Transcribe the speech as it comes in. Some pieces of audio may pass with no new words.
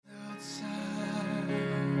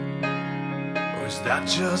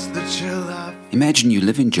Imagine you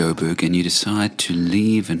live in Joburg and you decide to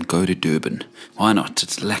leave and go to Durban. Why not?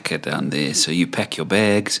 It's lekker down there. So you pack your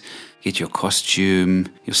bags, get your costume,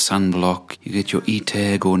 your sunblock, you get your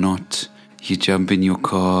e-tag or not. You jump in your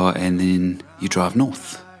car and then you drive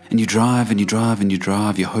north. And you drive and you drive and you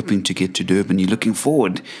drive. You're hoping to get to Durban. You're looking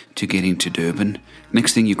forward to getting to Durban.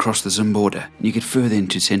 Next thing you cross the Zim border. You get further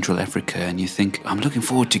into Central Africa and you think, I'm looking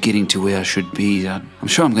forward to getting to where I should be. I'm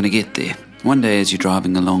sure I'm going to get there. One day as you're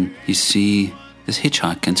driving along, you see this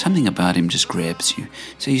hitchhiker and something about him just grabs you.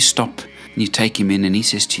 So you stop and you take him in and he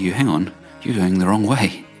says to you, hang on, you're going the wrong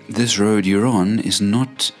way. This road you're on is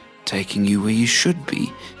not taking you where you should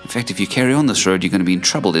be. In fact, if you carry on this road, you're going to be in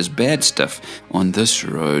trouble. There's bad stuff on this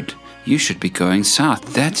road. You should be going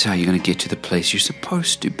south. That's how you're going to get to the place you're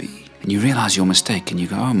supposed to be. And you realize your mistake and you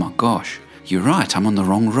go, oh my gosh, you're right, I'm on the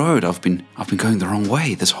wrong road. I've been going the wrong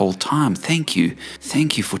way this whole time. Thank you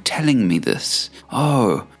for telling me this.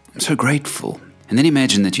 Oh, I'm so grateful. And then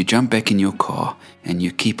imagine that you jump back in your car and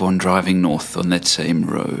you keep on driving north on that same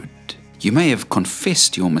road. You may have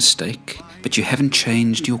confessed your mistake, but you haven't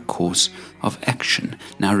changed your course of action.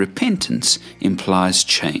 Now, repentance implies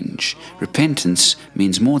change. Repentance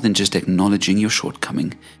means more than just acknowledging your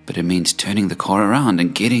shortcoming, but it means turning the car around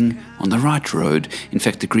and getting on the right road. In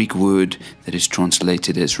fact, the Greek word that is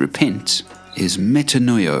translated as repent is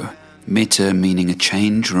metanoio. Meta meaning a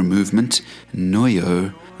change or a movement,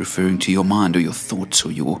 noio referring to your mind or your thoughts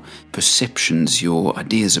or your perceptions, your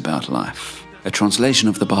ideas about life. A translation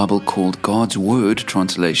of the Bible called God's Word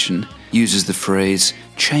translation uses the phrase,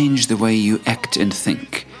 change the way you act and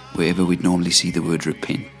think, wherever we'd normally see the word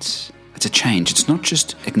repent. It's a change. It's not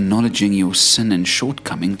just acknowledging your sin and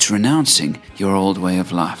shortcoming, it's renouncing your old way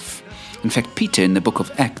of life. In fact, Peter in the book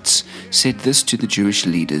of Acts said this to the Jewish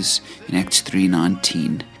leaders in Acts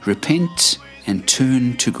 3:19, repent and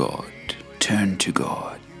turn to God. Turn to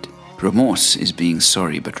God. Remorse is being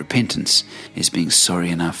sorry, but repentance is being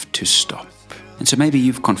sorry enough to stop. And so maybe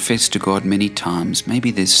you've confessed to God many times. Maybe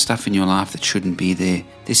there's stuff in your life that shouldn't be there.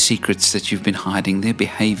 There's secrets that you've been hiding. There are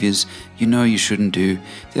behaviors you know you shouldn't do.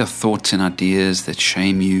 There are thoughts and ideas that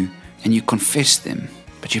shame you. And you confess them,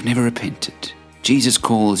 but you've never repented. Jesus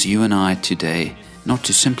calls you and I today not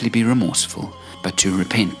to simply be remorseful, but to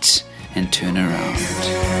repent and turn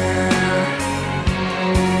around.